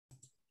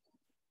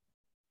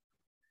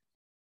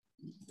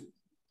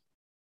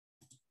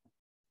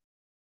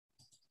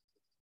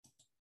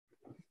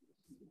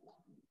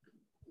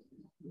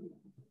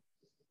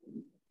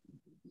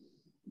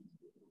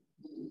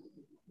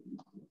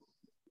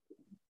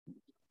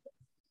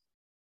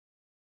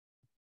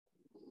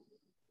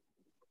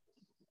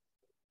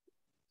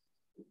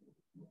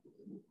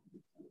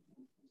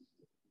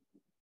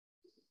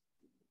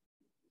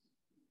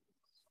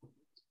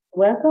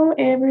Welcome,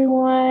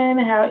 everyone.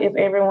 How is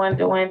everyone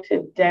doing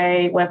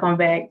today? Welcome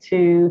back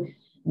to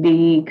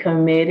the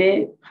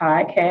Committed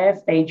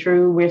podcast. Stay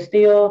true. We're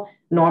still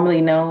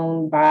normally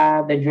known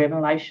by the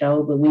Driven Life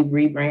Show, but we've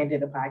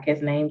rebranded the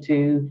podcast name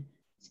to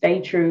Stay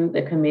True,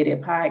 the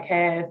Committed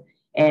podcast.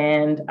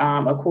 And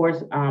of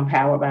course,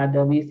 powered by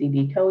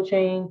WCD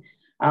Coaching,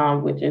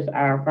 which is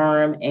our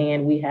firm.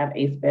 And we have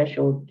a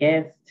special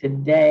guest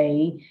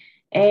today,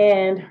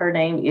 and her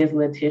name is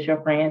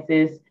Letitia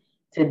Francis.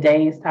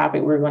 Today's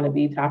topic, we're going to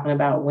be talking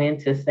about when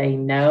to say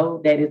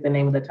no. That is the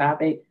name of the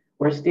topic.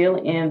 We're still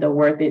in the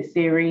Worth It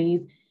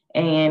series.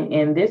 And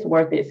in this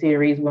Worth It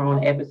series, we're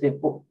on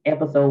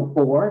episode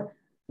 4,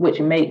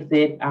 which makes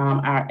it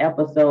our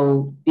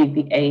episode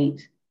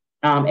 58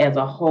 as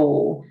a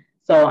whole.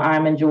 So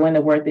I'm enjoying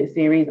the Worth It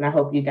series, and I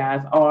hope you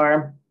guys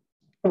are.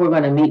 We're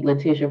going to meet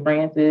Letitia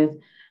Francis.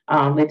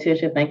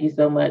 Letitia, thank you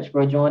so much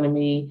for joining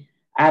me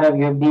out of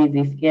your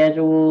busy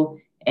schedule.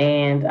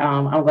 And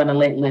I'm going to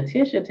let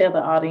Letitia tell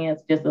the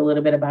audience just a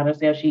little bit about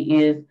herself.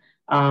 She is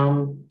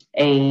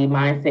a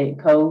mindset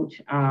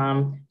coach.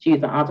 She's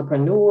an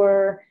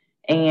entrepreneur,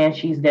 and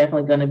she's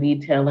definitely going to be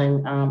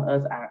telling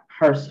us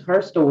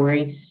her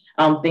story,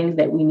 things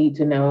that we need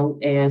to know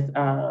as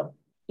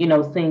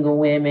single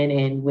women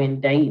and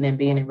when dating and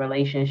being in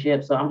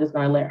relationships. So I'm just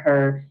going to let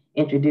her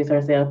introduce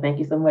herself. Thank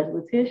you so much,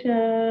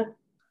 Letitia.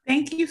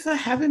 Thank you for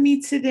having me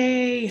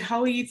today.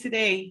 How are you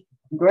today?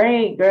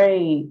 Great.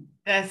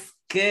 That's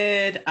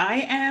good.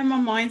 I am a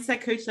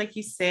mindset coach, like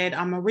you said.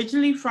 I'm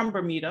originally from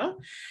Bermuda,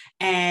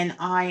 and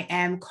I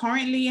am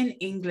currently in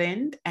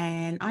England,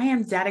 and I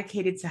am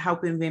dedicated to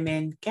helping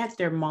women get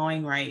their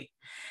mind right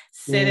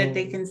so that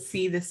they can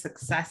see the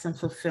success and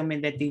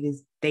fulfillment that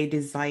they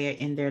desire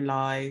in their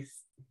lives.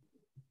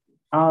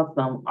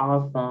 Awesome.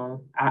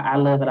 I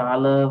love it all. I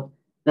love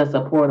the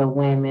support of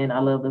women. I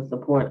love the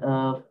support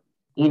of,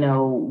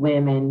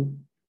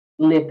 women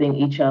lifting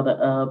each other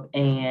up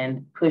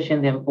and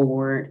pushing them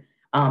forward,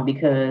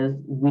 because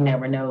we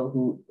never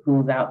know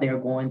who's out there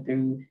going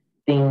through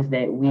things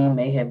that we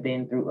may have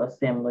been through or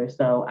similar.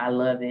 So I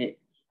love it.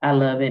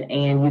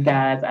 And you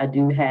guys, I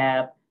do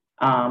have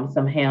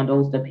some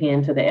handles to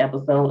pin to the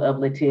episode of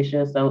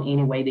Letitia. So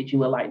any way that you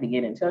would like to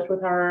get in touch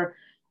with her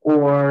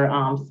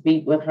or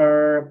speak with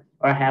her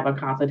or have a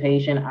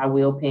consultation, I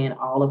will pin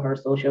all of her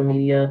social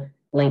media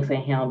links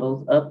and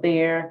handles up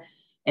there.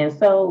 And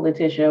so,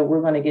 Letitia, we're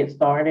going to get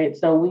started.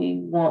 So we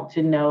want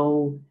to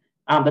know,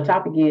 the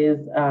topic is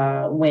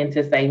when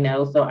to say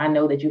no. So I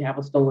know that you have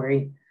a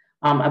story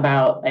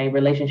about a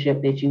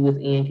relationship that you was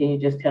in. Can you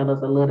just tell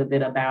us a little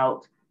bit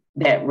about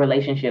that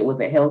relationship?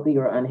 Was it healthy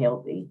or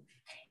unhealthy?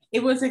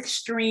 It was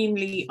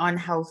extremely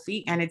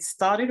unhealthy, and it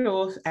started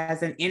off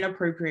as an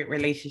inappropriate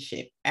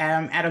relationship.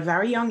 At a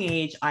very young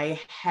age, I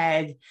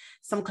had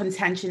some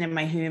contention in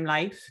my home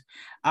life.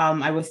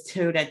 I was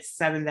told at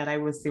 7 that I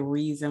was the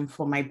reason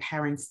for my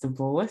parents'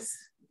 divorce.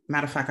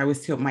 Matter of fact, I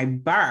was told my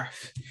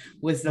birth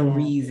was the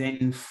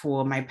reason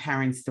for my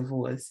parents'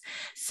 divorce.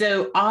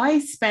 So I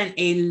spent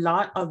a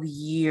lot of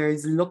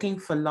years looking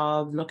for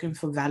love, looking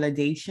for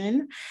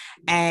validation.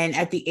 And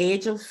at the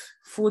age of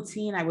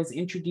 14, I was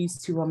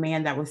introduced to a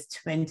man that was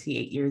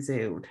 28 years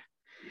old.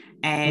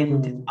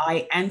 And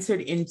I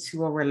entered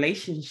into a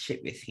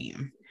relationship with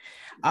him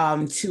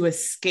to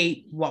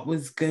escape what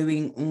was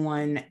going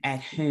on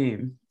at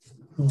home.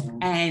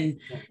 And,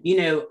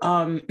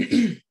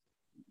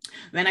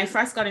 when I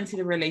first got into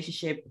the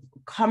relationship,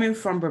 coming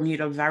from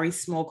Bermuda, very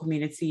small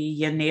community,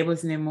 your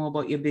neighbors know more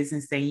about your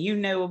business than you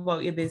know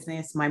about your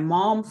business. My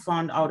mom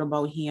found out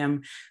about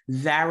him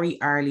very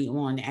early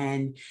on,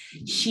 and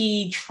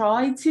she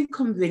tried to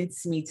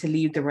convince me to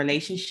leave the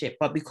relationship.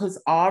 But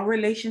because our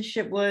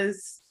relationship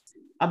was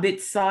a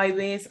bit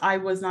sideways, I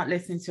was not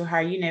listening to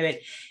her. You know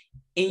it.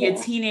 In your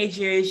teenage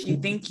years, you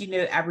think you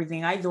know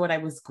everything. I thought I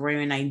was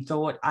grown. I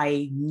thought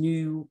I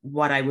knew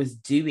what I was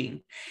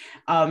doing.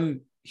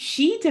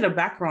 She did a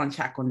background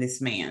check on this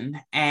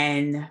man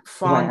and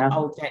found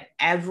out that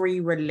every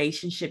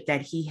relationship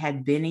that he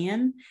had been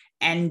in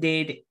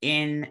ended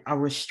in a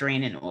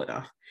restraining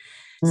order.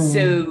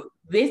 So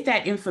with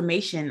that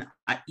information,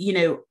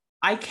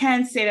 I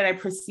can't say that I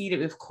proceeded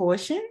with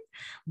caution,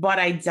 but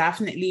I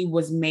definitely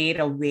was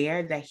made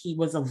aware that he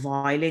was a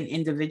violent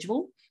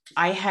individual.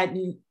 I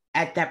hadn't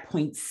at that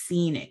point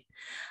seen it.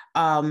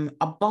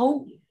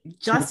 About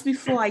just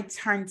before I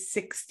turned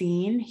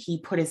 16, he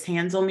put his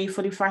hands on me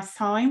for the first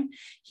time.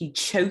 He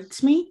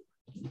choked me.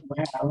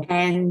 Wow.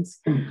 And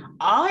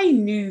I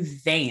knew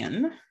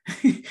then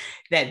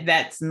that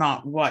that's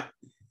not what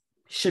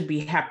should be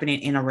happening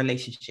in a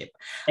relationship.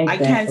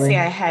 Exactly. I can't say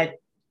I had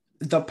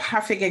the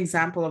perfect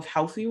example of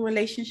healthy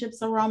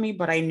relationships around me,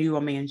 but I knew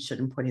a man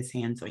shouldn't put his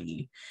hands on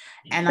you.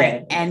 And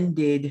I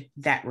ended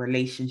that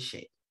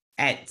relationship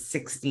at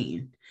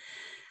 16.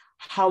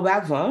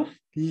 However,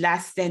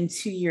 less than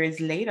 2 years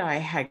later, I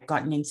had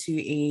gotten into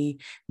a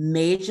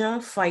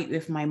major fight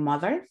with my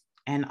mother,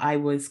 and I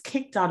was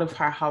kicked out of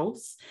her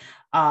house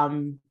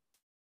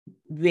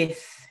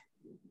with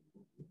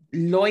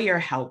lawyer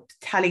help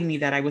telling me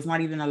that I was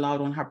not even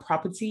allowed on her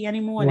property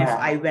anymore. And if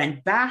I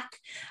went back,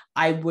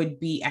 I would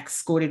be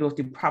escorted off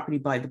the property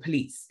by the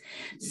police.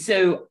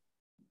 So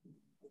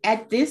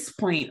at this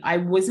point, I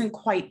wasn't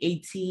quite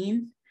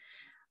 18.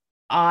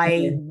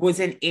 I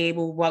wasn't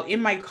able, well,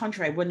 in my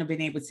country, I wouldn't have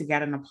been able to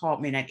get an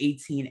apartment at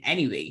 18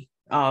 anyway.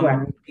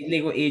 The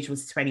legal age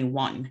was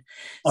 21.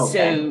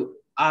 So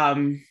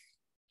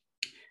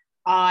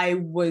I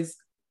was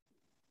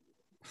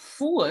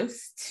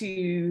forced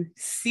to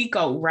seek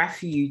out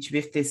refuge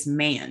with this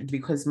man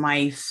because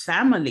my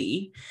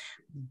family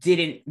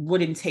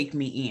wouldn't take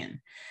me in.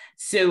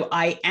 So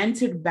I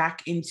entered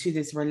back into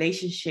this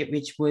relationship,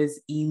 which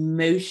was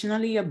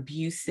emotionally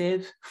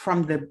abusive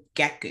from the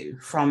get-go,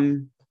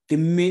 from the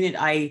minute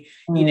I,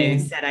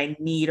 said I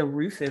need a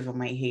roof over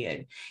my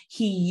head.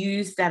 He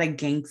used that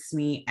against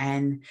me,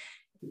 and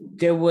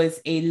there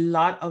was a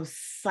lot of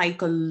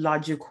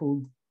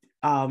psychological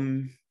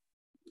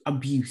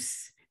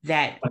abuse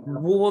that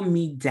wore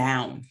me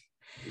down.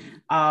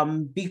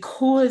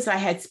 Because I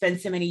had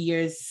spent so many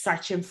years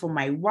searching for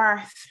my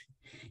worth,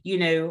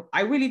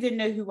 I really didn't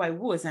know who I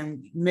was.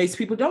 And most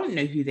people don't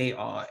know who they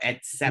are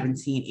at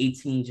 17,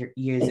 18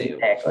 years old.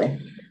 Exactly.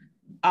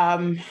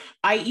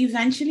 I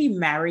eventually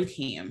married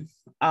him,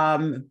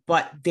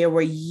 but there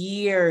were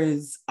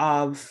years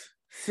of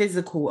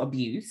physical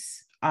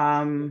abuse.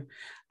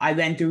 I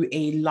went through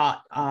a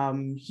lot.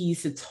 He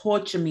used to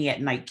torture me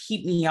at night,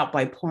 keep me up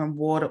by pouring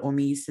water on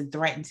me. He used to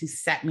threaten to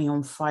set me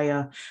on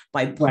fire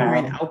by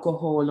pouring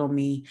alcohol on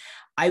me.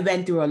 I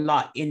went through a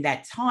lot in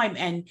that time.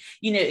 And,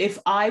 if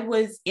I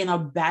was in a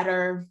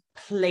better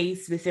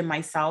place within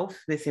my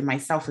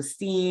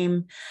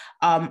self-esteem,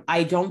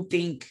 I don't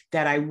think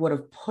that I would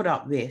have put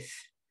up with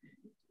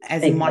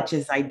as much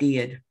as I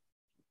did.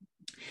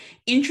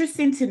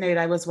 Interesting to note,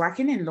 I was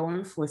working in law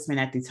enforcement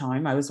at the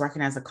time. I was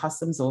working as a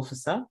customs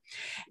officer,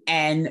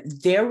 and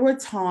there were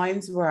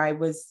times where I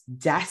was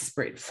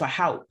desperate for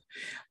help.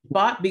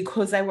 But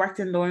because I worked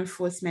in law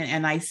enforcement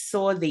and I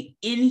saw the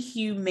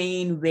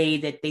inhumane way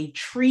that they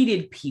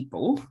treated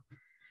people,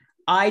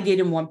 I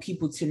didn't want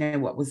people to know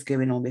what was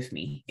going on with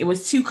me. It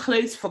was too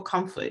close for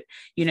comfort,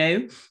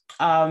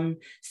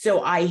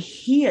 So I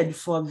hid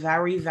for a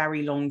very,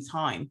 very long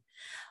time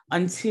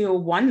until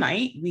one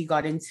night we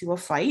got into a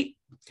fight.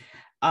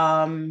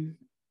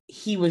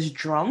 He was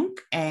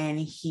drunk and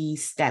he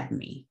stabbed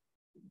me.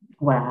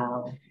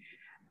 Wow.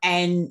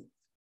 And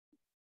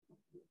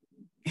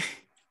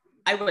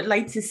I would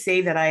like to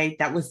say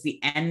that was the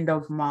end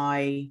of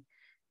my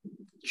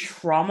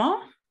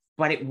trauma,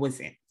 but it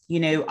wasn't.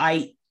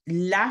 I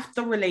left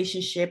the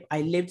relationship.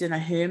 I lived in a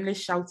homeless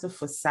shelter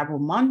for several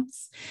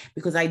months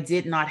because I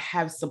did not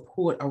have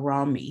support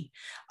around me.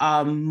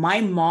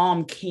 My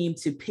mom came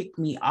to pick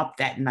me up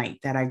that night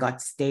that I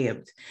got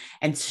stabbed,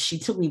 and she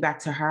took me back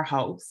to her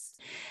house.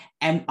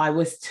 And I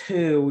was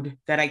told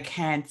that I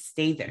can't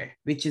stay there,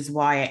 which is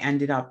why I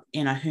ended up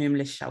in a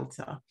homeless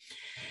shelter.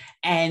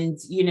 And,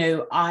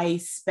 I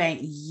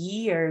spent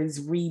years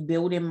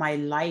rebuilding my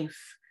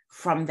life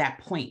from that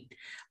point.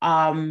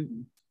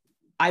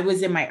 I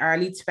was in my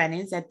early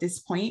 20s at this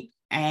point,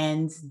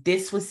 and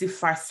this was the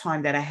first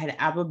time that I had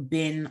ever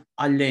been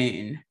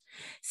alone.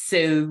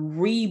 So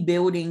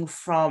rebuilding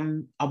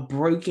from a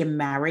broken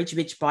marriage,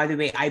 which, by the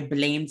way, I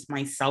blamed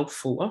myself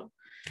for.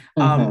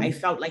 I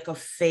felt like a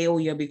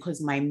failure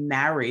because my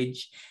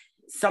marriage,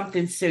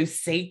 something so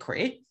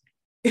sacred,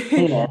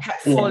 had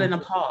fallen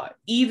apart,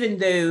 even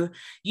though,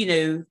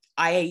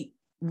 I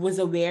was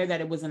aware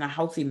that it wasn't a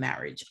healthy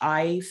marriage.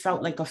 I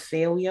felt like a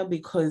failure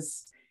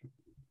because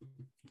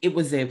it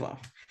was over.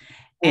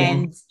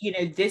 And,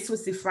 this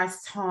was the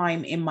first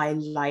time in my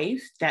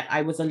life that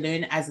I was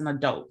alone as an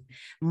adult.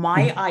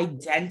 My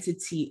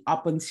identity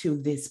up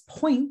until this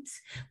point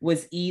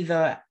was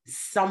either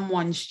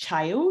someone's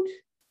child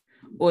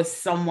or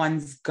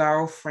someone's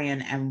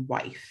girlfriend and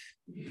wife.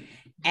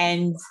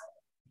 And,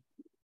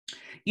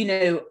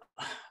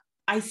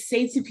 I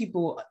say to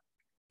people,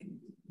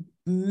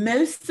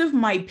 most of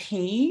my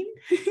pain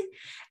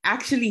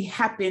actually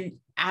happened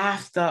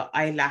after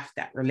I left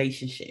that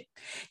relationship.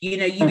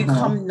 You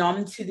become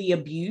numb to the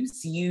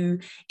abuse.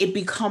 It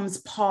becomes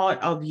part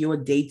of your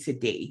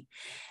day-to-day.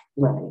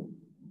 Right.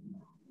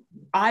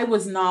 I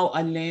was now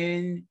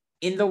alone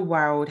in the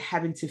world,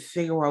 having to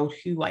figure out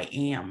who I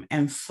am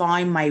and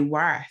find my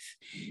worth,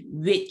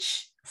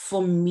 which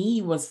for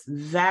me was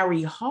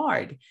very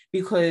hard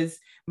because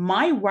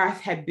my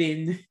worth had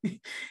been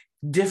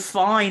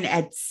defined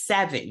at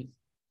 7.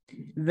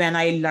 When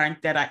I learned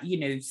that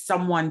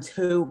someone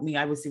told me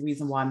I was the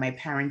reason why my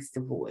parents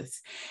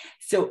divorced.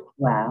 So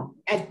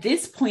at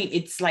this point,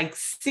 it's like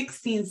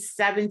 16,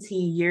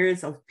 17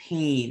 years of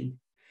pain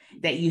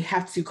that you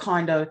have to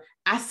kind of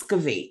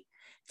excavate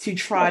to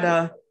try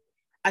to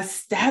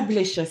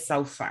establish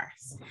yourself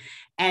first.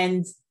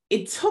 And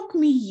it took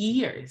me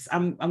years.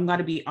 I'm going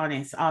to be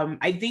honest.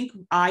 I think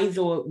I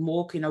thought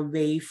walking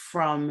away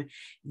from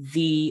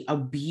the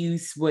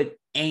abuse would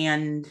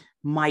end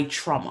my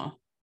trauma,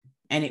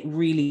 and it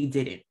really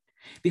didn't,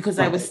 because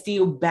I was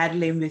still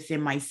battling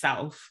within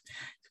myself,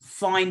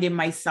 finding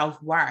my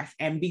self-worth.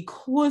 And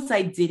because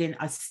I didn't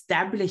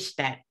establish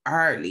that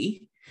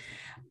early,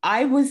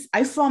 I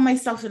found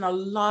myself in a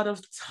lot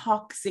of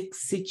toxic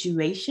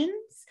situations.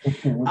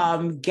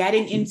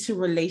 Getting into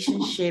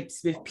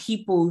relationships with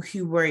people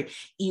who were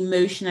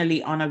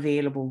emotionally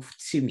unavailable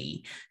to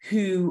me,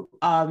 who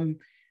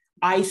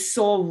I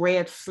saw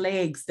red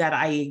flags that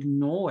I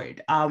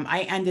ignored.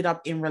 I ended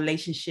up in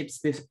relationships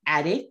with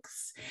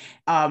addicts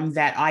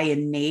that I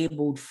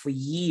enabled for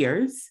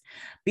years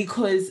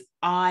because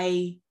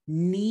I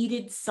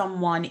needed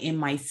someone in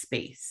my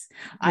space.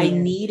 I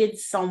needed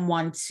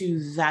someone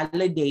to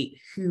validate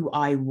who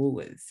I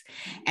was.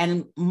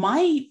 And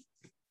I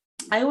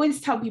always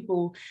tell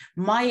people,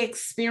 my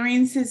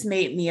experiences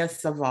made me a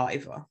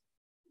survivor,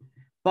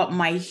 but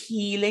my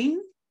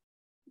healing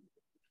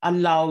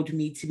allowed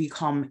me to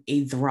become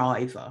a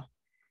thriver.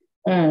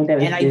 And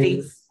I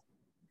think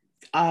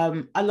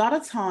a lot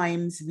of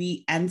times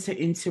we enter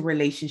into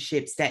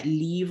relationships that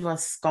leave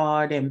us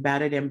scarred and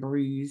battered and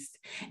bruised,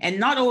 and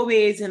not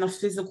always in a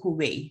physical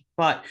way,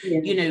 but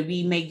you know,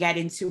 we may get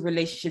into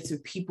relationships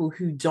with people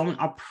who don't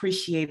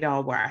appreciate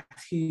our worth,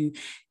 who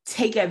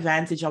take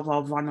advantage of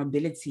our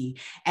vulnerability,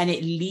 and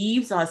it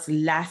leaves us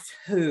less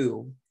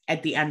whole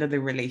at the end of the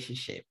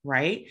relationship,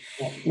 right?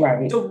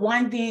 Right. The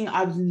one thing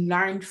I've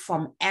learned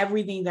from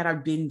everything that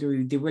I've been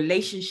through, the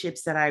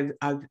relationships that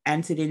I've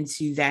entered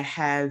into that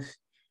have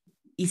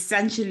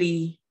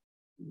essentially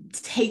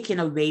taken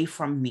away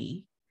from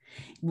me,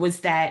 was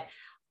that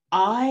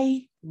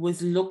I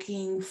was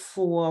looking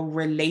for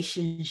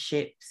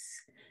relationships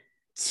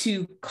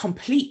to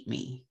complete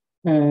me,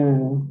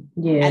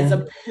 as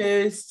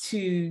opposed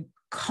to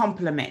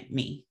complement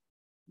me.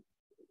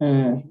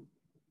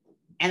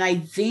 And I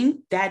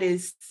think that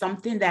is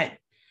something that,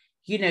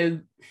 you know,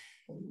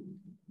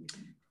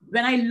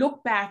 when I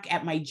look back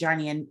at my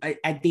journey and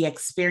at the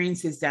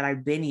experiences that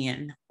I've been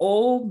in,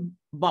 all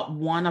but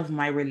one of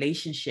my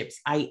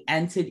relationships, I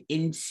entered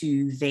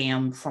into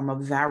them from a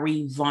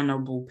very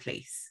vulnerable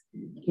place.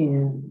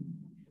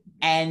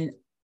 And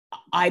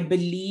I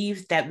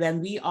believe that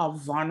when we are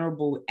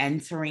vulnerable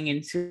entering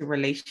into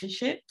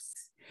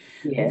relationships,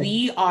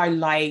 we are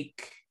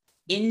like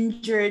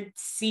injured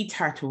sea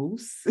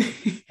turtles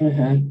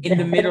in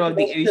the middle of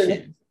the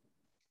ocean.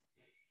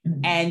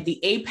 And the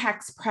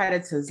apex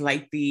predators,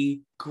 like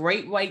the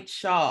great white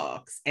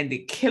sharks and the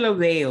killer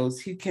whales,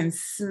 who can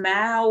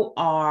smell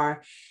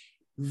our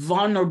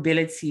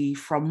vulnerability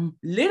from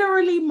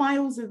literally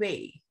miles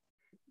away,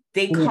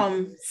 they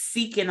come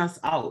seeking us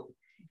out.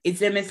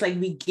 It's almost like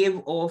we give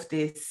off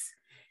this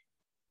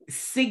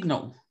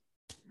signal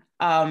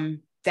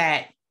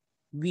that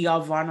we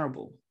are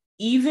vulnerable,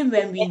 even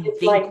when we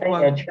think like they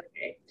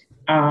attract.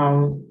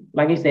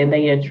 Like you said,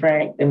 they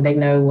attract, and they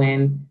know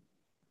when.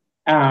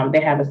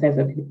 They have a sense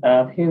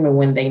of humor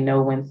when they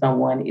know when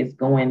someone is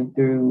going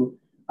through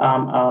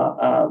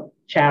a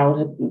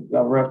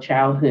rough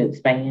childhood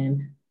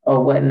span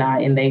or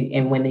whatnot,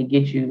 and when they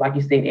get you, like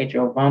you said, at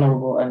your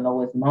vulnerable and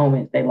lowest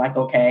moments, they're like,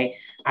 okay,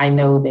 I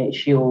know that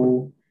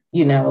she'll,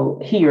 you know,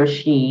 he or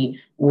she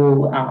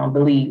will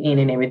believe in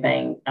and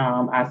everything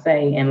I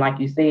say. And like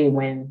you said,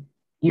 when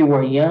you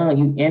were young,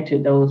 you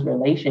entered those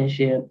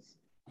relationships,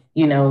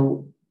 you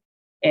know,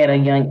 at a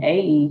young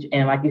age,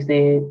 and like you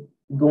said,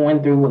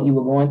 going through what you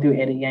were going through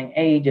at a young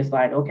age, it's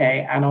like,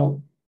 okay,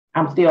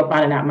 I'm still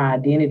finding out my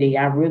identity.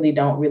 I really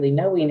don't really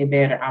know any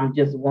better. I'm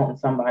just wanting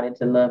somebody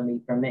to love me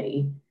for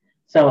me.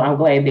 So I'm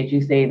glad that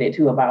you say that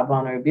too about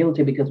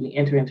vulnerability, because we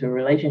enter into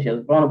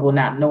relationships vulnerable,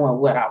 not knowing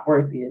what our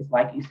worth is,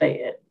 like you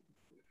said.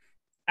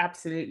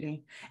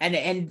 Absolutely.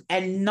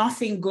 And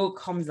nothing good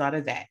comes out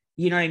of that.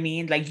 You know what I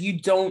mean? Like you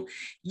don't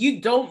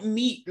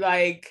meet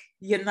like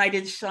your knight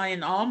in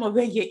shining armor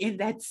when you're in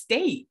that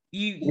state.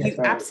 You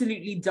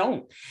absolutely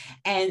don't.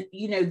 And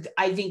you know,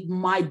 I think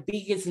my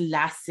biggest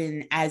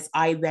lesson as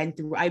I went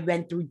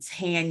through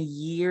 10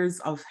 years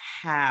of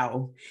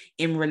hell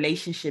in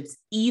relationships,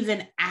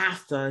 even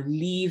after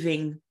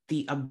leaving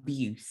the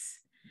abuse,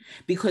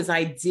 because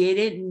I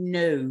didn't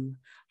know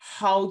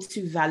how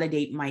to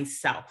validate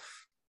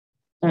myself.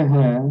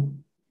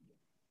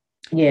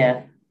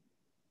 Yeah.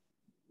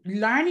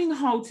 Learning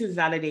how to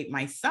validate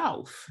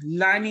myself,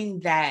 learning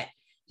that,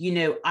 you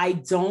know, I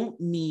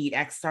don't need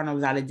external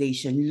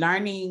validation,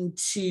 learning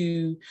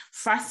to,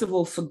 first of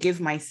all, forgive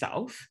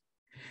myself.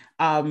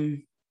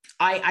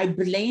 I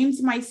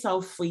blamed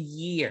myself for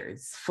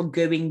years for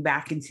going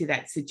back into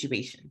that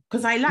situation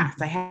because I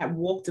left. I had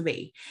walked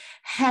away.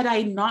 Had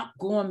I not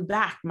gone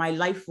back, my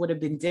life would have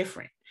been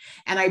different.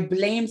 And I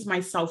blamed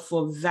myself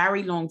for a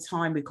very long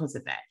time because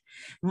of that.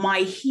 My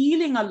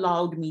healing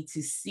allowed me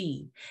to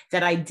see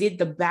that I did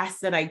the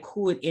best that I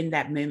could in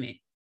that moment.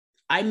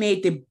 I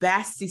made the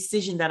best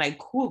decision that I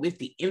could with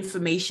the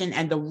information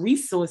and the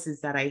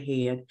resources that I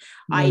had.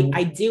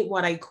 I did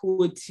what I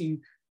could to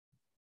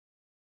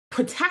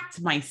protect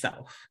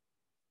myself,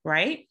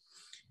 right?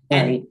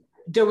 And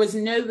there was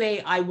no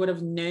way I would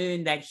have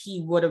known that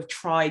he would have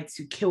tried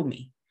to kill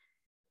me.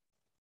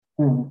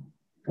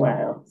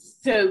 Wow.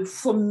 So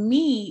for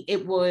me,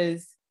 it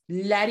was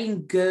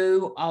letting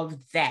go of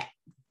that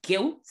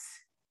guilt,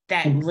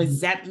 that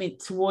resentment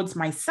towards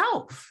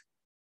myself,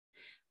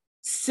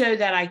 so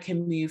that I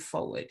can move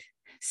forward,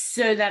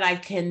 so that I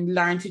can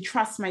learn to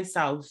trust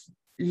myself,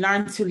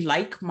 learn to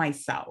like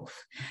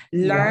myself,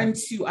 learn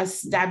to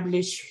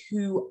establish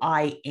who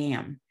I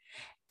am.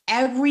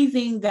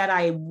 Everything that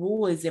I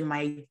was in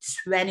my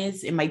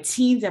 20s, in my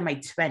teens and my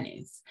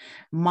 20s,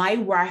 my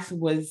worth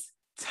was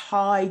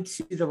tied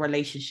to the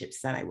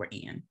relationships that I were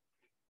in.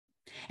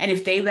 And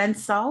if they went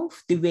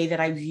south, the way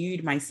that I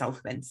viewed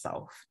myself went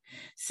south.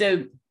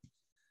 So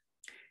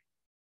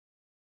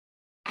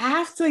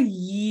after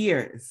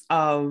years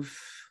of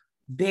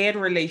bad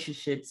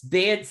relationships,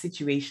 bad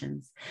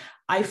situations,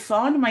 I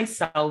found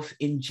myself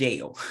in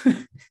jail.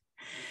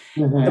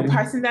 The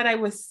person that I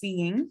was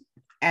seeing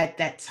at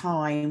that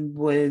time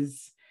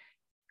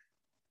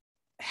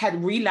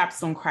had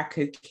relapsed on crack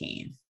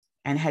cocaine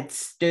and had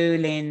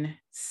stolen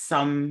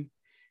some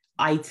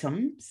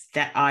items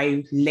that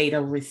I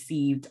later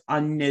received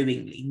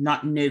unknowingly,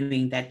 not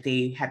knowing that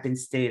they had been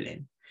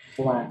stolen.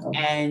 Wow.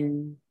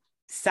 And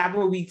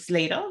several weeks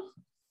later,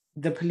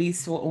 the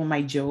police were on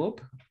my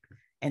job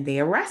and they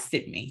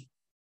arrested me.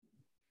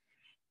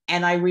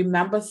 And I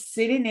remember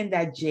sitting in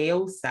that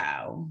jail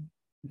cell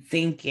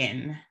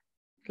thinking,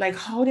 like,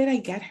 how did I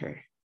get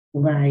her?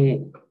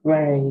 Right.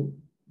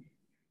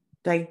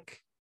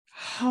 Like,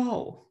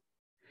 how?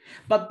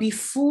 But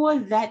before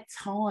that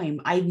time,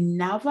 I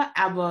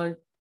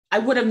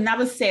would have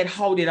never said,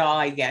 how did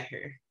I get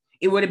her?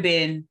 It would have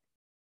been,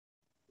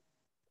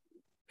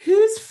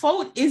 whose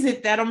fault is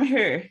it that I'm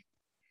here?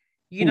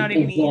 You know what I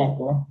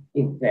mean?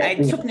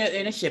 Exactly. I took no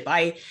ownership.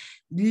 I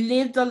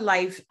lived a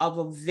life of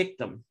a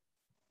victim.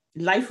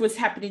 Life was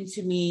happening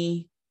to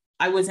me.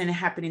 I wasn't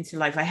happening to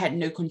life. I had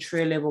no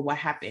control over what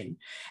happened.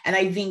 And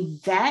I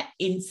think that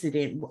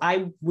incident,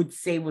 I would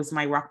say, was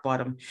my rock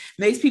bottom.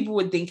 Most people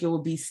would think it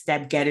would be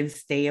getting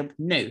stabbed.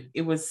 No,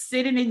 it was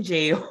sitting in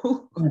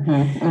jail,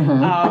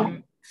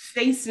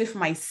 faced with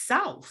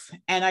myself.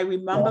 And I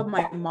remember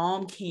my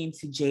mom came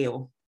to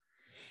jail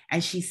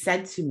and she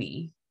said to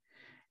me,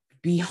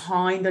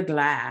 behind the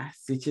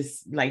glass, which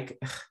is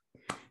like,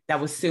 that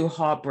was so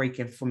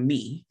heartbreaking for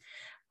me.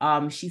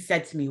 She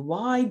said to me,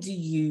 why do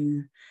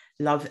you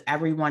love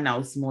everyone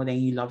else more than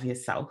you love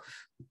yourself?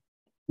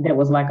 That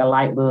was like a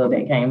light bulb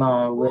that came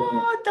on.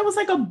 What? That was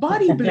like a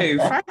body blow.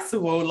 First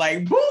of all,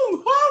 like, boom,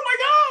 oh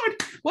my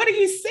God, what are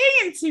you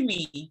saying to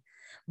me?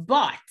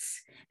 But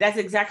that's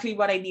exactly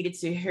what I needed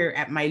to hear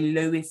at my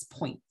lowest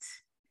point.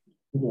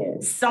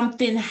 Yes.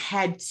 Something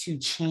had to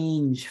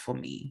change for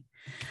me.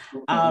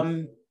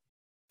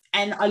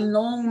 And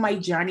along my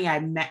journey, I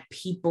met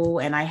people,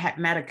 and I had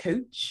met a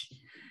coach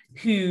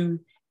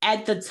who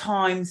at the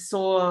time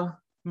saw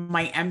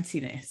my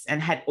emptiness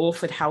and had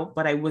offered help,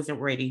 but I wasn't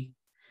ready.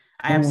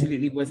 I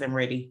absolutely wasn't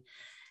ready.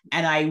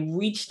 And I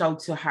reached out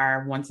to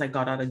her once I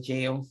got out of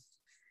jail,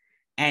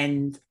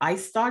 and I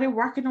started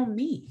working on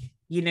me.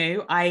 You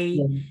know, I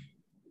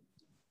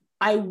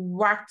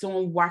worked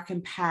on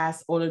working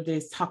past all of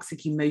those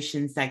toxic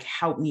emotions that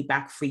helped me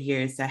back for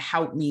years, that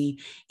helped me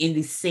in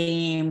the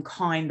same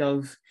kind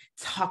of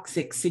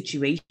toxic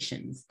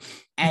situations.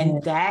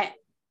 And that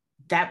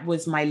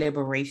was my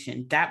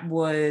liberation. That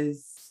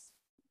was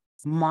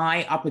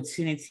my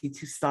opportunity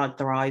to start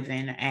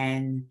thriving.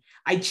 And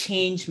I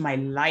changed my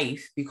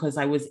life because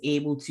I was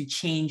able to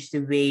change the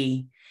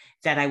way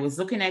that I was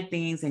looking at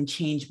things and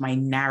change my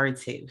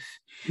narrative,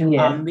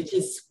 which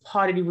is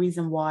part of the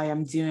reason why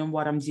I'm doing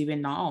what I'm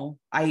doing now.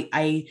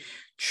 I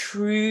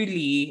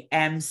truly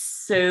am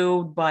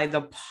sold by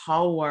the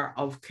power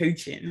of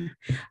coaching.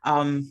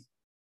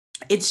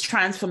 It's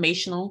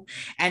transformational.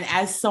 And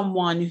as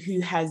someone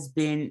who has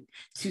been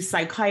to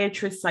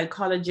psychiatrists,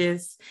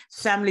 psychologists,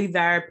 family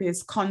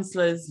therapists,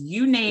 counselors,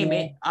 you name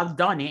it, I've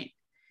done it.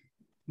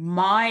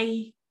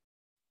 My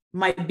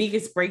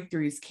biggest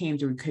breakthroughs came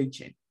through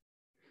coaching.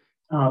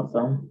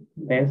 Awesome.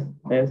 That's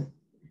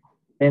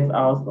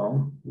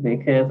awesome,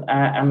 because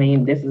I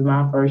mean, this is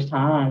my first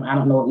time. I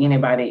don't know if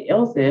anybody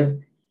else have,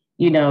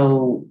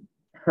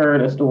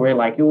 heard a story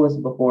like yours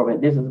before,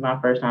 but this is my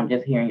first time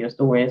just hearing your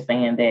story,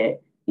 saying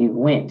that you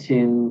went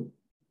to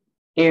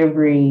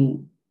every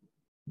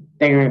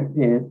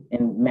therapist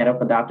and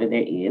medical doctor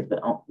there is,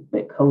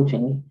 but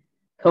coaching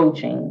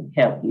helped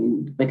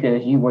you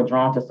because you were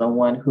drawn to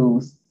someone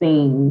who's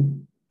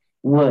seen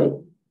what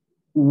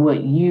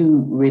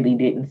you really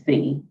didn't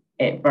see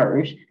at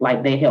first.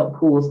 Like, they help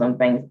pull some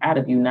things out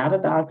of you, not a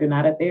doctor,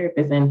 not a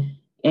therapist,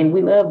 and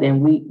we love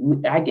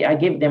them. I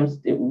give them,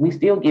 we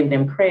still give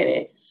them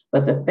credit,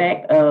 but the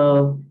fact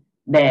of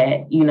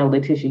that,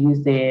 Letitia, you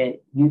said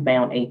you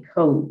found a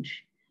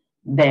coach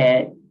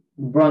that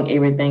brung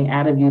everything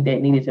out of you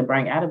that needed to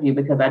bring out of you,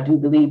 because I do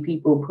believe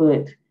people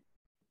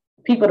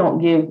don't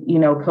give,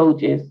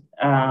 coaches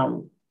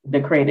the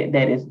credit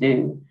that is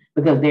due,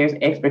 because there's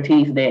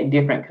expertise that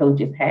different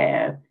coaches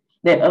have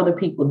that other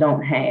people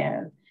don't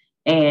have.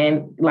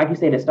 And like you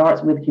said, it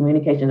starts with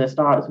communication. It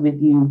starts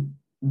with you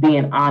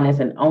being honest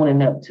and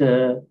owning up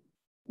to,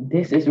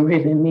 this is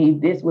really me.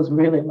 This was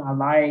really my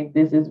life.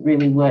 This is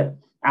really what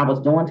I was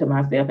doing to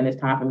myself. And it's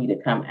time for me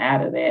to come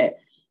out of that.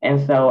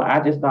 And so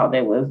I just thought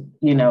that was,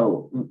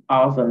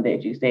 awesome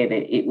that you said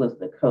that it was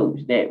the coach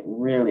that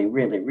really,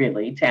 really,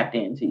 really tapped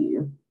into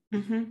you.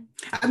 Mm-hmm.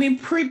 I mean,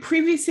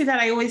 previously that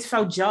I always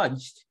felt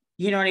judged.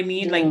 You know what I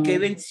mean? Like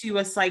going to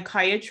a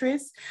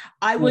psychiatrist.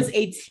 I was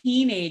a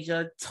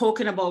teenager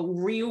talking about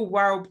real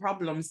world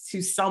problems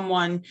to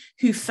someone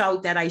who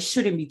felt that I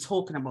shouldn't be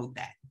talking about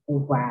that.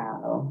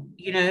 Wow.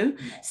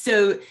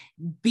 So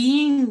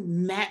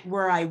being met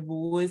where I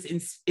was,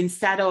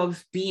 instead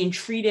of being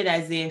treated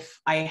as if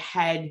I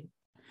had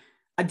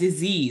a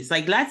disease.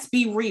 Like, let's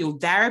be real,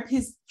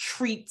 therapists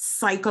treat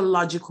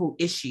psychological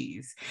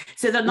issues.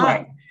 So they're not,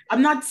 right.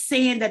 I'm not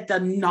saying that they're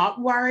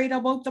not worried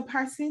about the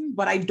person,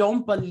 but I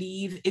don't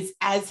believe it's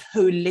as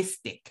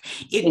holistic.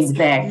 It's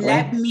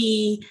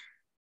exactly.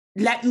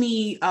 let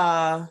me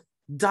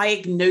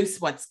diagnose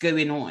what's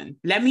going on.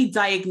 Let me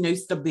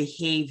diagnose the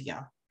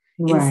behavior,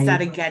 right,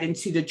 instead of getting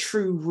to the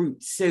true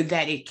root so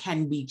that it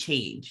can be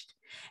changed.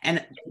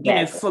 And,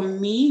 for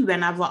me,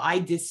 whenever I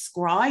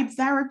describe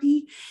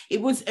therapy, it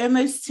was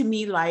almost to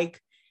me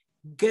like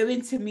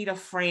going to meet a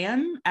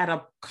friend at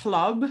a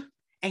club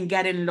and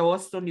getting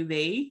lost on the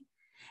way.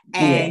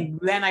 And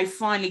when I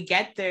finally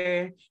get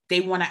there,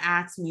 they want to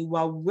ask me,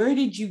 well, where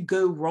did you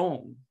go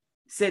wrong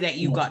so that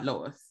you got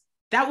lost?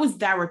 That was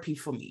therapy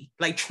for me,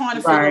 like trying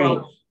to figure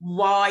out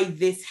why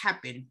this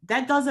happened.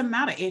 That doesn't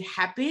matter. It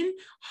happened.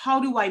 How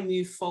do I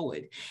move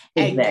forward?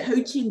 Exactly. And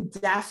coaching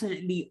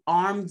definitely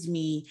armed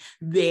me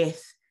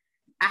with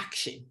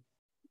action.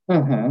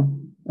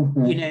 Mm-hmm.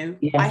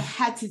 Mm-hmm. I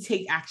had to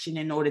take action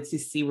in order to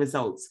see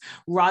results,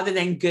 rather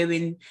than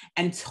going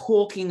and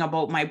talking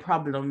about my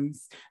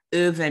problems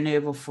over and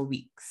over for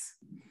weeks.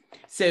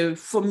 So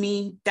for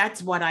me,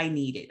 that's what I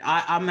needed.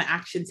 I'm an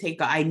action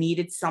taker. I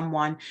needed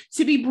someone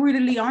to be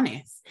brutally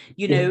honest,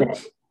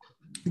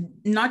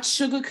 not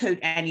sugarcoat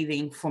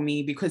anything for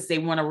me because they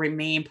want to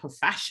remain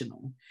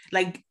professional.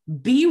 Like,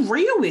 be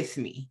real with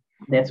me.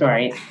 That's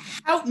right.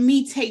 Help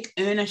me take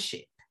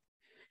ownership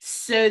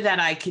so that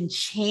I can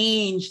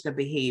change the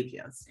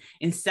behaviors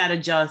instead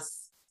of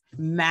just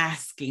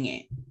masking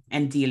it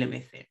and dealing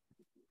with it.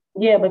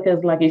 Yeah,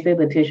 because like you said,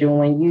 Letitia,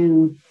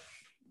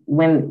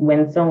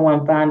 when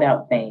someone find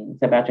out things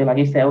about you, like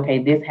you said,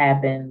 okay, this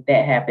happened,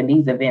 that happened,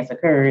 these events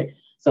occurred.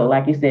 So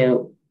like you said,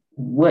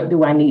 what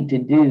do I need to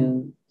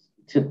do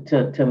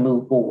to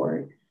move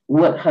forward?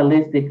 What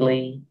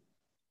holistically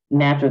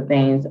natural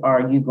things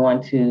are you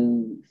going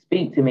to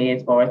speak to me,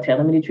 as far as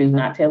telling me the truth,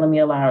 not telling me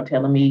a lie or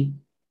telling me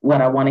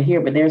what I want to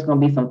hear, but there's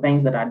going to be some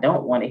things that I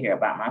don't want to hear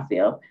about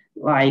myself.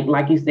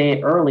 Like you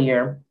said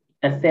earlier,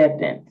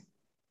 acceptance.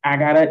 I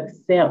got to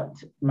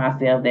accept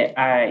myself that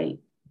I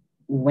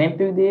went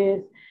through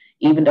this,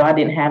 even though I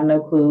didn't have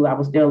no clue. I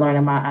was still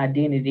learning my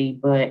identity,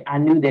 but I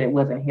knew that it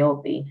wasn't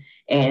healthy.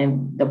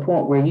 And the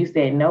point where you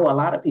said no, a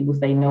lot of people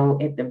say no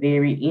at the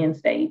very end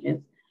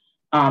stages.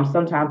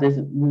 Sometimes it's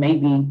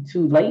maybe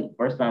too late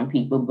for some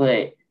people,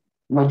 but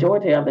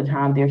majority of the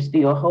time there's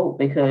still hope,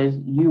 because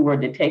you were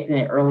detecting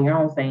it early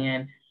on,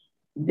 saying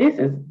this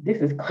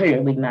is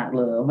clearly not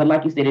love. But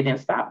like you said, it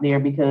didn't stop there,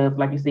 because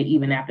like you said,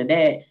 even after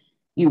that,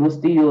 you were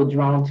still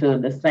drawn to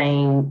the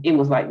same, it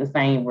was like the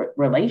same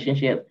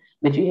relationship.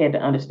 But you had to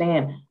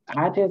understand,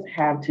 I just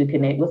have to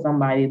connect with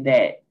somebody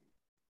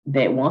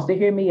that wants to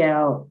hear me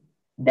out,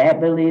 that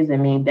believes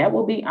in me, that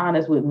will be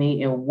honest with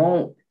me and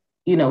won't,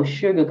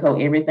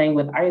 sugarcoat everything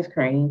with ice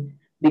cream,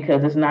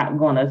 because it's not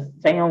going to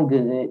sound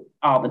good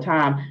all the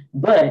time.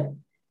 But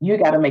you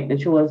got to make the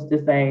choice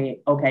to say,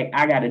 okay,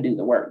 I got to do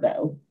the work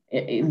though.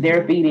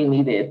 They're feeding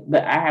me this,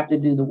 but I have to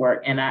do the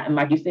work. And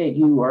like you said,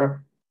 you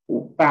are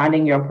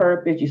finding your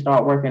purpose. You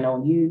start working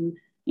on you,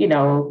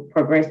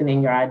 progressing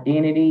in your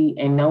identity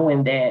and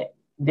knowing that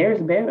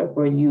there's better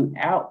for you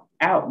out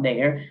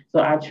there. So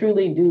I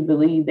truly do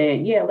believe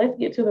that, yeah, let's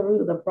get to the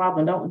root of the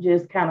problem. Don't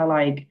just kind of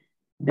like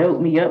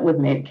dope me up with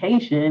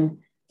medication.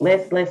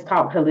 Let's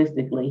talk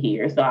holistically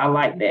here. So I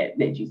like that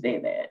you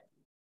said that.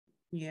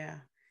 Yeah,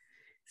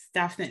 it's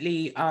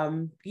definitely,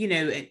 and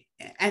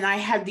I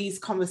have these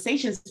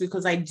conversations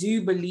because I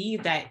do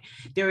believe that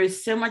there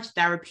is so much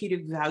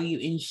therapeutic value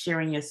in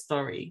sharing your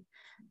story.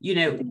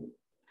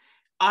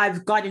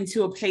 I've gotten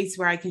to a place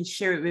where I can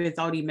share it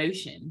without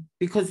emotion,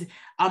 because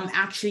I'm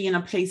actually in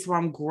a place where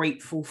I'm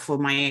grateful for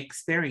my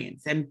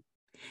experience. And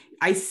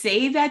I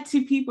say that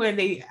to people and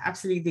they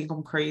absolutely think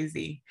I'm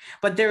crazy,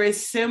 but there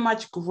is so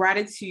much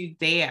gratitude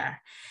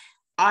there.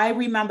 I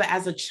remember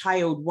as a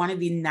child, one of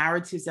the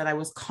narratives that I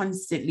was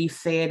constantly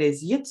fed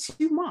is, you're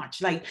too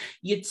much, like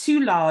you're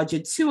too large,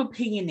 you're too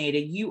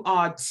opinionated, you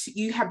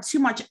have too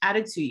much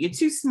attitude, you're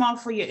too smart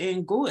for your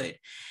own good.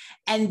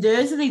 And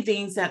those are the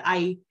things that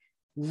I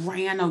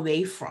ran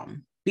away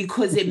from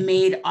because it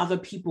made other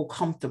people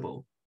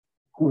comfortable.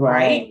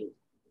 Right?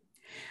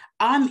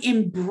 I'm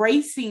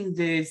embracing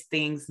those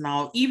things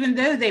now, even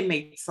though they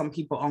make some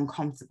people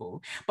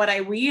uncomfortable. But I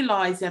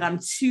realize that I'm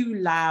too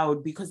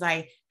loud because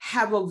I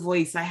have a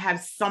voice. I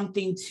have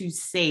something to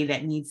say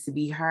that needs to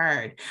be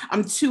heard.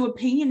 I'm too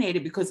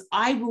opinionated because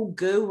I will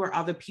go where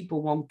other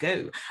people won't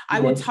go. I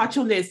will touch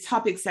on those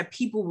topics that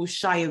people will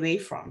shy away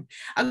from.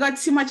 I got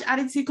too much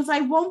attitude because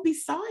I won't be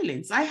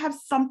silenced. I have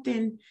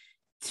something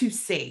to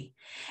say.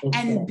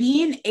 And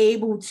being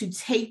able to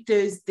take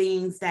those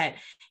things that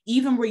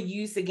even were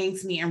used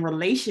against me in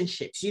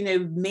relationships, you know,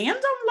 men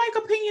don't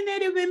like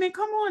opinionated women.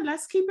 Come on,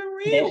 let's keep it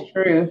real. That's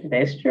true.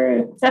 That's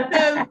true.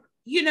 So,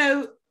 you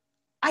know,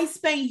 I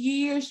spent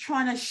years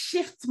trying to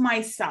shift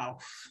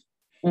myself,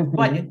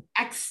 but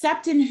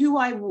accepting who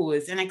I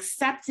was and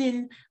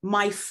accepting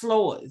my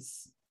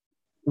flaws.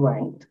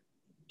 Right.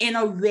 In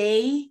a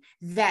way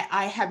that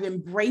I have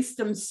embraced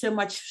them so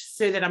much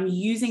so that I'm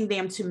using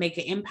them to make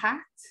an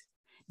impact.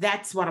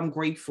 That's what I'm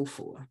grateful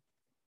for.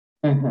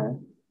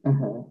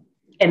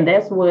 And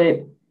that's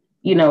what,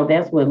 you know,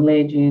 that's what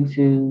led you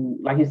to,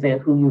 like you said,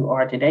 who you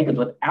are today.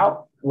 Because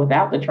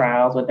without the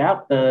trials,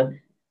 without the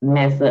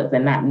mess ups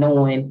and not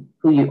knowing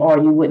who you are,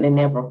 you wouldn't have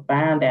never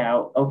found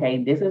out,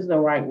 okay, this is the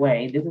right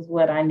way. This is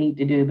what I need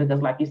to do.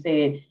 Because like you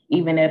said,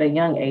 even at a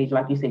young age,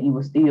 like you said, you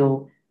were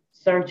still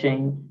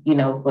searching, you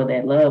know, for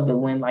that love. But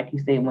when, like you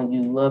said, when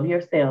you love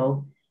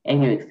yourself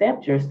and you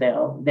accept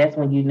yourself, that's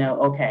when you know,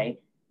 okay,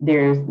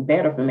 there's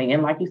better for me.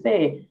 And like you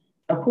said,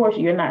 of course,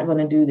 you're not going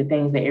to do the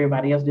things that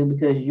everybody else do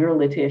because you're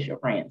Letitia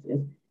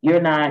Francis.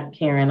 You're not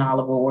Karen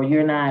Oliver, or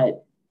you're not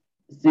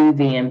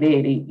Susie and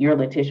Betty. You're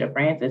Letitia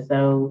Francis.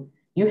 So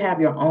you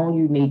have your own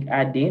unique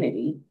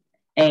identity.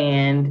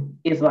 And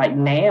it's like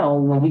now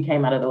when you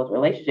came out of those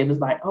relationships, it's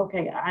like,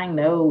 okay, I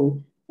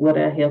know what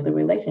a healthy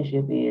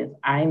relationship is.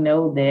 I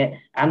know that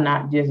I'm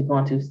not just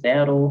going to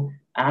settle.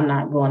 I'm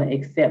not going to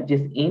accept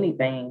just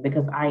anything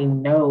because I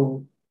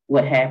know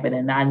what happened.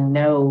 And I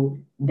know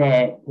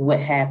that what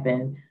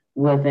happened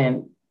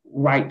wasn't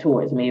right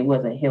towards me. It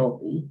wasn't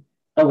healthy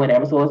or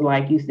whatever. So it's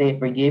like you said,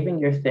 forgiving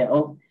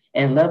yourself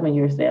and loving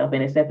yourself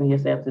and accepting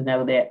yourself to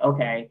know that,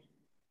 okay,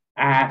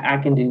 I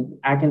can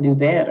do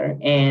better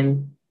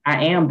and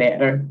I am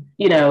better.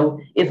 You know,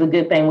 it's a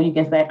good thing when you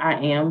can say I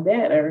am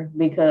better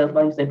because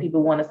like you said,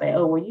 people want to say,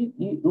 oh, well,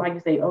 you like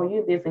you say, oh,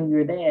 you're this and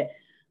you're that.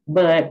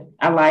 But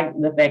I like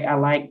the fact I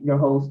like your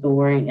whole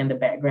story and the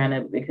background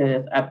of it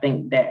because I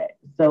think that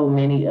so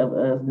many of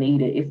us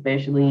need it,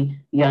 especially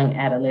young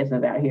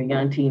adolescents out here,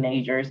 young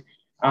teenagers,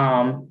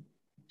 young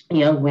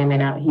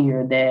women out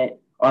here that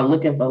are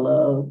looking for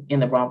love in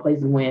the wrong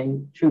places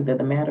when truth of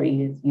the matter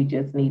is you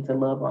just need to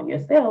love on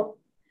yourself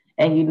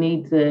and you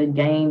need to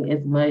gain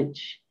as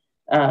much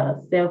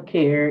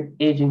self-care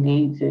as you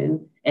need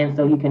to. And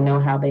so you can know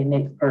how the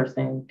next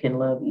person can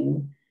love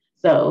you.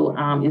 So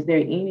is there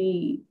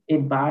any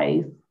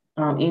advice,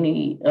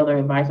 any other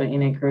advice or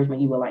any encouragement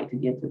you would like to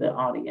give to the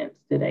audience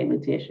today,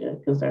 Letitia,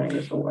 concerning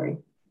your story?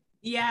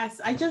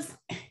 Yes,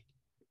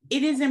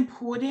 it is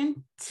important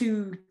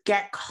to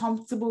get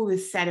comfortable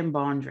with setting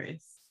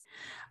boundaries.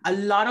 A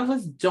lot of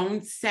us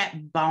don't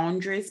set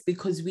boundaries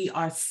because we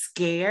are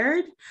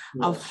scared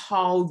of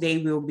how they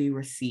will be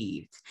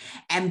received.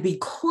 And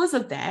because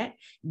of that,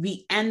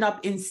 we end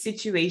up in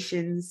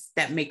situations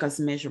that make us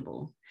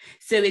miserable.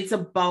 So it's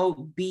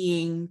about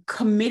being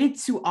committed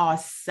to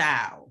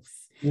ourselves.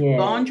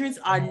 Boundaries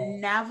are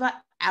never,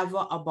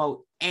 ever about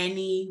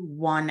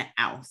anyone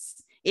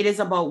else. It is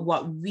about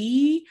what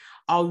we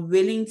are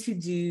willing to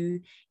do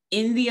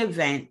in the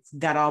event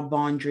that our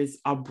boundaries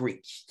are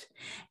breached.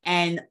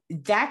 And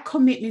that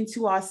commitment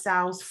to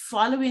ourselves,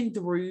 following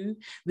through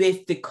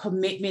with the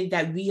commitment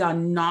that we are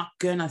not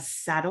gonna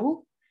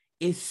settle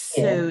is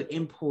so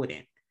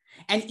important.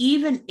 And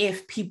even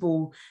if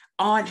people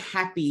aren't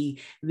happy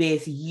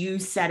with you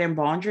setting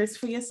boundaries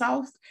for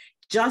yourself,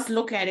 just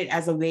look at it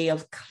as a way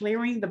of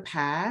clearing the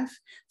path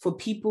for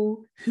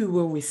people who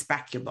will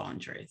respect your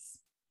boundaries.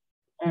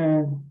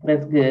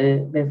 That's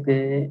good. That's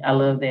good. I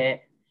love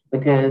that.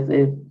 Because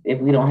if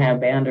we don't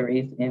have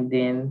boundaries and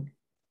then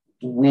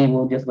we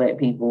will just let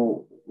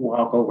people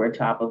walk over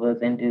top of us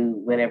and do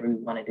whatever we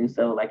want to do.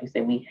 So like you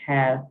said, we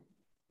have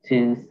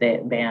to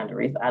set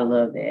boundaries. I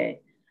love that.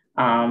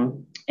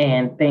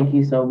 And thank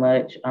you so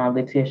much,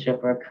 Letitia,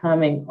 for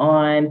coming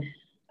on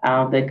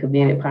the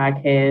Committed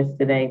podcast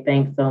today.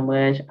 Thanks so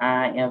much.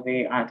 I am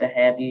very honored to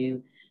have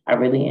you. I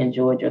really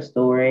enjoyed your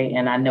story.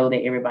 And I know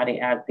that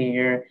everybody out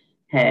there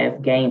has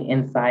gained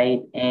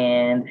insight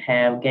and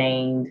have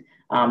gained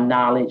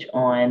knowledge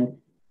on,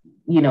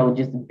 you know,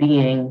 just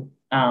being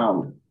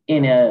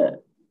in a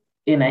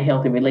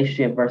healthy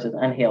relationship versus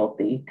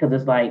unhealthy. Because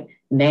it's like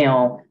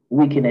now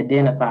we can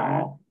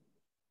identify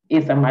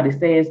if somebody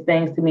says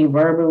things to me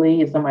verbally,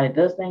 if somebody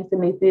does things to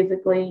me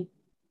physically,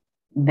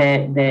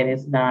 that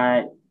is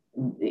not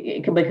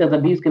because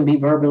abuse can be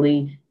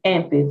verbally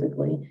and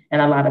physically.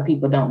 And a lot of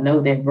people don't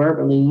know that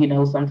verbally, you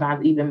know,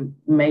 sometimes even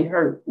may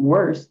hurt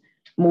worse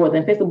more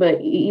than physical,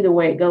 but either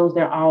way it goes,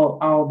 they're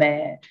all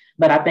bad.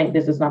 But I think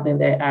this is something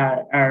that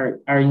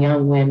our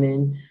young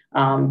women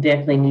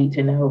definitely need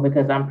to know,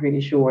 because I'm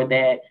pretty sure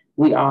that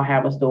we all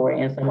have a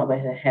story and some of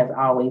it has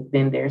always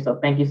been there. So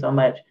thank you so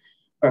much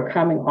for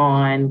coming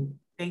on.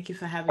 Thank you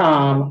for having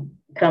me.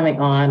 Coming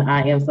on.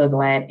 I am so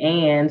glad.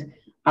 And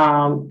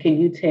can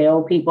you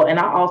tell people, and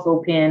I also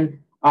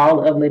pin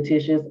all of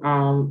Letitia's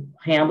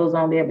handles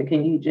on there, but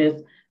can you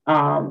just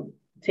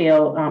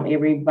tell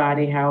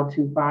everybody how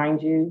to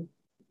find you?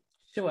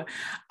 Sure.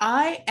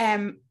 I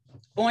am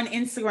on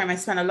Instagram. I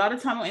spend a lot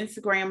of time on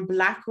Instagram,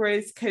 Black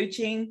Rose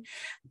Coaching.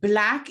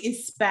 Black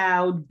is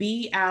spelled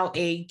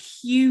BLAQUE,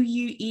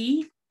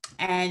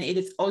 and it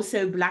is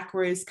also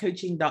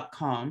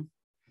blackrosecoaching.com.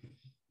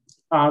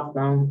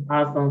 Awesome.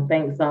 Awesome.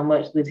 Thanks so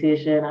much,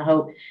 Letitia. And I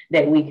hope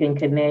that we can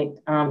connect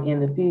in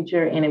the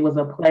future. And it was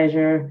a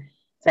pleasure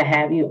to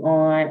have you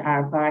on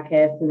our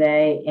podcast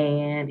today.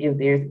 And if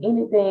there's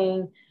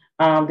anything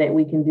that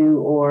we can do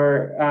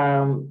or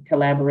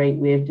collaborate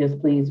with, just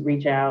please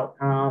reach out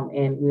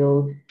and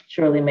we'll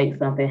surely make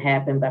something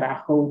happen. But I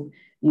hope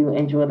you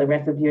enjoy the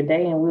rest of your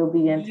day and we'll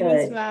be in touch. You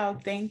as well.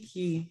 Thank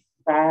you.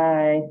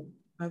 Bye.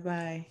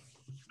 Bye-bye.